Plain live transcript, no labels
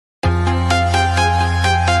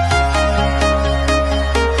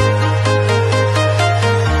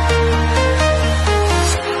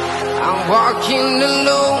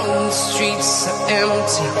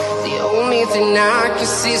I can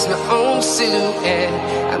seize my own silhouette.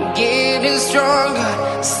 I'm getting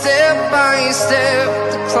stronger, step by step.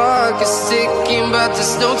 The clock is ticking, but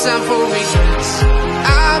there's no time for regrets.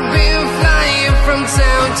 I've been flying from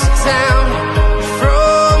town to town,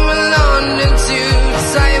 from London to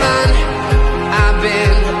Taiwan. I've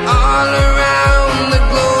been all around the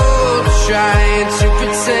globe, trying to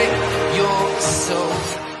protect your soul.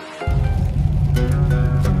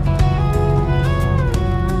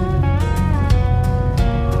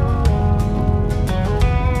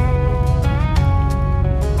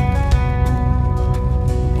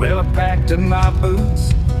 Well, I packed up my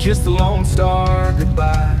boots, kissed the Lone Star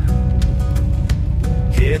goodbye.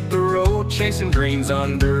 Hit the road, chasing dreams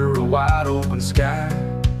under a wide open sky.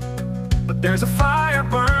 But there's a fire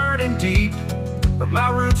burning deep, but my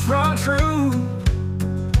roots run true.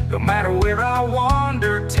 No matter where I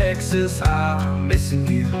wander, Texas, I'm missing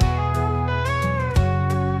you.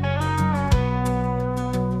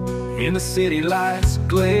 In the city lights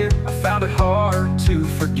glare, I found it hard to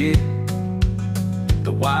forget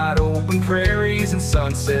the wide open prairies and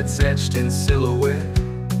sunsets etched in silhouette.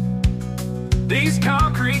 These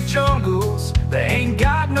concrete jungles, they ain't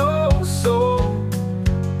got no soul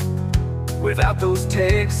without those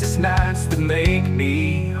Texas nights that make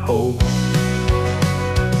me whole.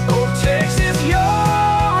 Oh, Texas,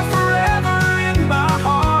 you're forever in my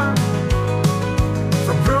heart.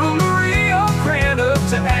 From Broome to Rio Grande up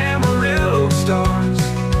to Amarillo stars.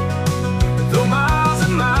 Though miles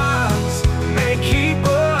and miles may keep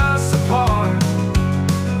us apart,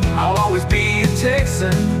 I'll always be a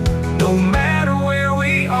Texan, no matter where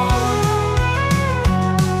we are.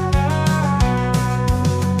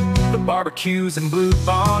 The barbecues and blue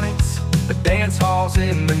bonnets, the dance halls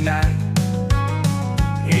in the night.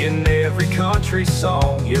 In every country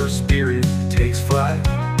song, your spirit takes flight.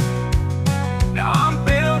 Now I'm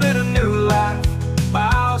building a new life,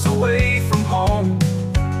 miles away from home.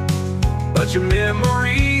 But your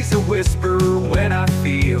memories a whisper when I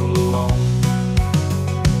feel alone.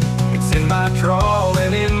 It's in my drawl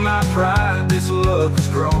and in my pride, this love has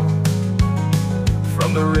grown.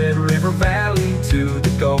 From the Red River Valley to the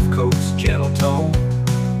Gulf Coast gentle tone.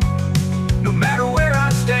 No matter where I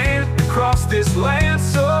stand across this land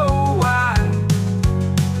so wide,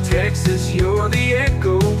 Texas, you're the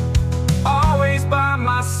echo, always by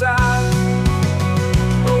my side.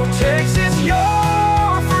 Oh, Texas,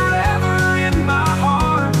 you're forever in my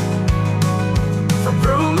heart. From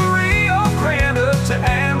Broome to Rio Grande up to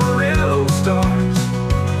Amarillo stars.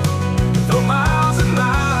 Though miles and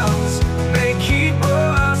miles may keep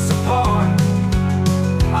us apart,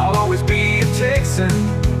 I'll always be a Texan,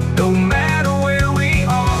 no matter where we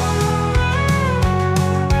are.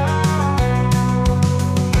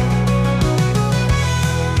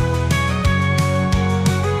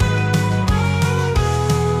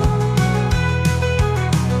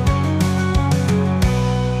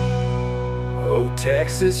 Oh,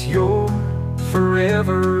 Texas, you're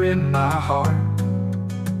forever in my heart.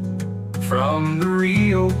 From the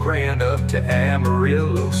Rio Grande up to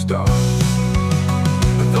Amarillo stars.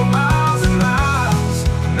 But though miles and miles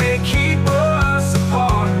may keep us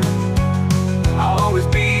apart, I'll always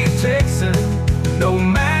be a Texan, no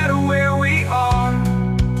matter where we are.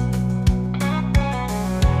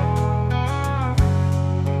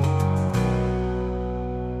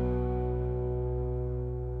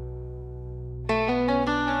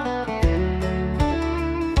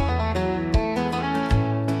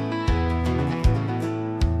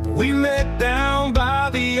 We met down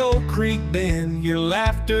by the old creek bend. Your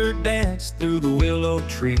laughter danced through the willow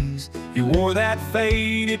trees. You wore that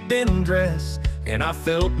faded denim dress, and I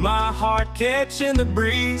felt my heart catching the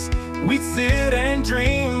breeze. We'd sit and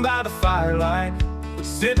dream by the firelight,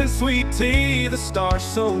 sipping sweet tea, the stars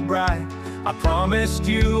so bright. I promised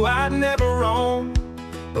you I'd never roam,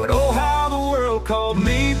 but oh, how the world called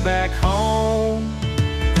me back home.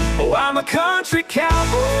 Oh, I'm a country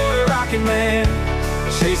cowboy, rocking man,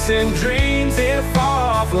 chasing dreams in a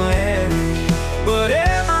far-off land. But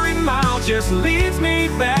every mile just leads me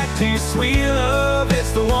back to your sweet love.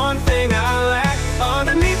 It's the one thing I lack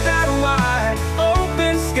underneath that wide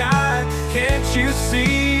open sky. Can't you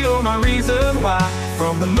see, oh, my reason why?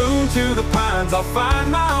 From the moon to the pines I'll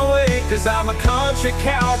find my way, 'cause I'm a country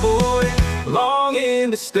cowboy longing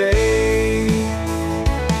to stay.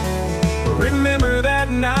 Remember that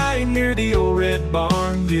night near the old red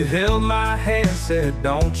barn? You held my hand, said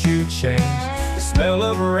don't you change. The smell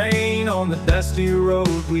of rain on the dusty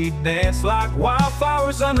road, we danced like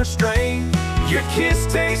wildflowers unrestrained. Your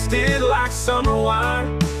kiss tasted like summer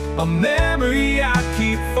wine, a memory I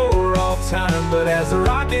keep for all time. But as the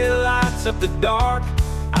rocket lights up the dark,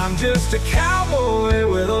 I'm just a cowboy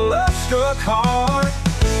with a love-struck heart.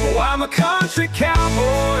 Oh, I'm a country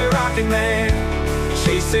cowboy, rocking man,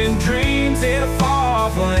 chasing dreams in a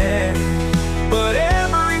far-off land. But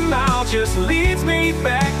every mile just leads me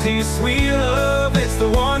back to your sweet love. It's the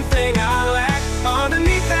one thing I lack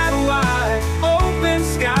underneath that wide open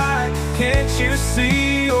sky. Can't you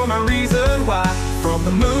see you're my reason why? From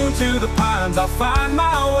the moon to the pines I'll find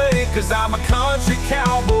my way, 'cause I'm a country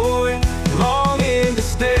cowboy longing to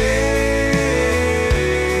stay.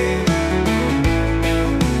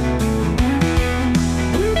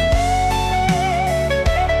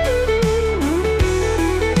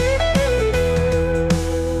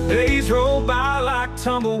 Days roll by like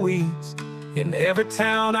tumbleweeds. In every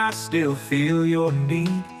town I still feel your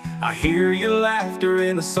need. I hear your laughter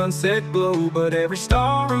in the sunset glow, but every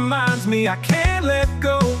star reminds me I can't let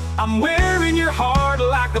go. I'm wearing your heart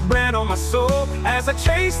like a brand on my soul. As I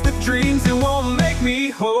chase the dreams that won't make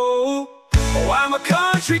me whole. Oh, I'm a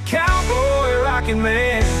country cowboy, rocking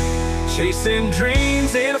man, chasing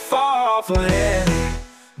dreams in a far-off land.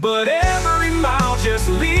 But every mile just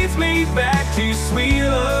leads me back to sweet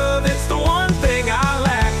love. It's the one thing I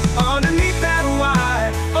lack underneath that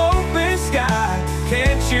wide open sky.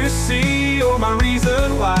 Can't you see you're my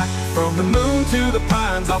reason why? From the moon to the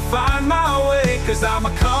pines I'll find my way, 'cause I'm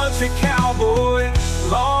a country cowboy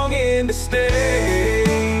longing to stay.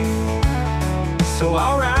 So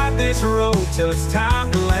I'll ride this road till it's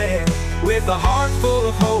time to land, with a heart full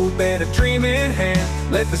of hope and a dream in hand.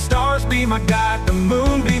 Let the stars be my guide, the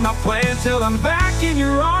moon be my plan, till I'm back in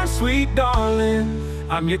your arms, sweet darling.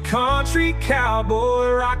 I'm your country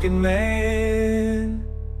cowboy rocking man.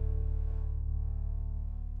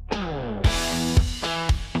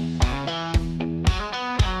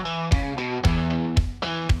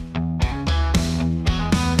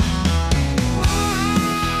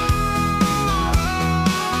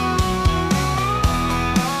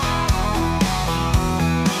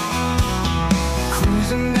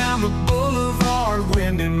 Down the boulevard,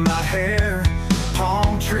 wind in my hair,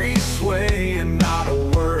 palm trees swaying, not a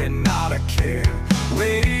worry, not a care.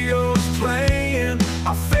 Radio's playing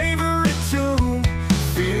our favorite tune.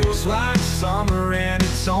 Feels like summer and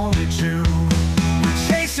it's only June. We're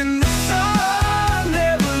chasing the sun,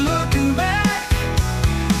 never looking back,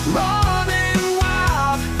 running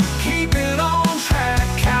wild, keeping on track.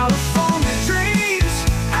 California dreams,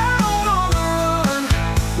 out on the run,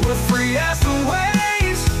 we're free as the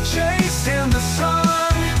waves, chasing the sun.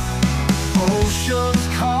 Oceans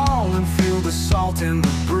call and feel the salt in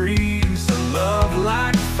the breeze. A love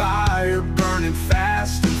like fire, burning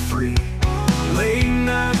fast and free. Late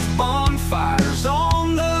night bonfires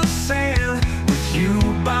on the sand. With you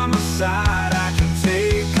by my side, I can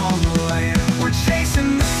take on the land. We're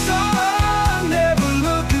chasing the sun, never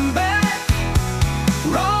looking back,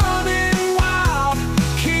 running wild,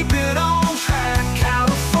 keep it on track.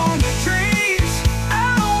 California dreams,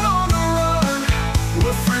 out on the run,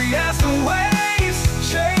 we're free as the waves,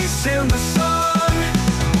 chasing the sun.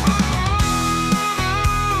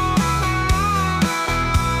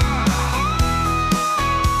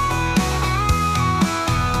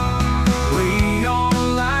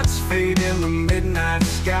 Neon lights fade in the midnight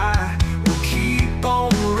sky. We'll keep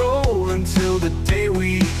on rolling till the day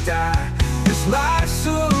we die. This life's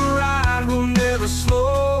a ride, we'll never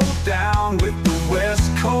slow down. With the West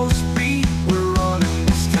Coast beat, we're running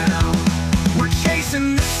this town. We're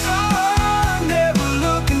chasing the sun, never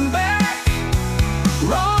looking back,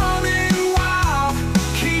 running wild,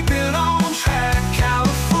 keeping on track.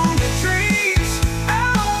 California dreams,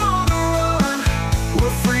 out on the run,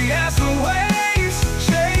 we're free as the waves,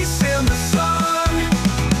 chasing the sun.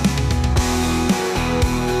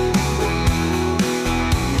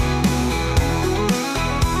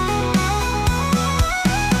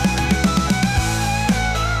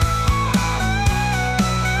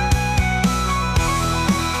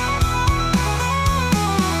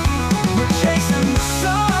 We're chasing the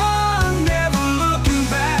sun, never looking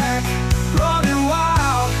back, running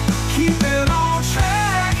wild, keeping on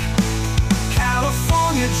track.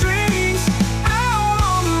 California dreams, out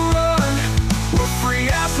on the run, we're free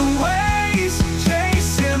as the waves,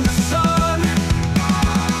 chasing the sun.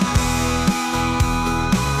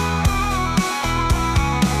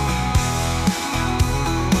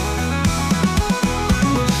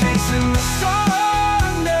 We're chasing the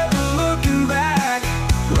sun, never looking back,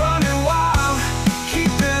 running wild,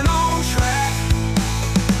 keeping on track.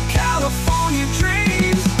 California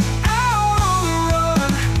dreams, out on the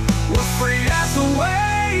run, we're free as the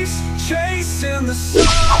waves, chasing the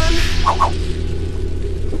sun.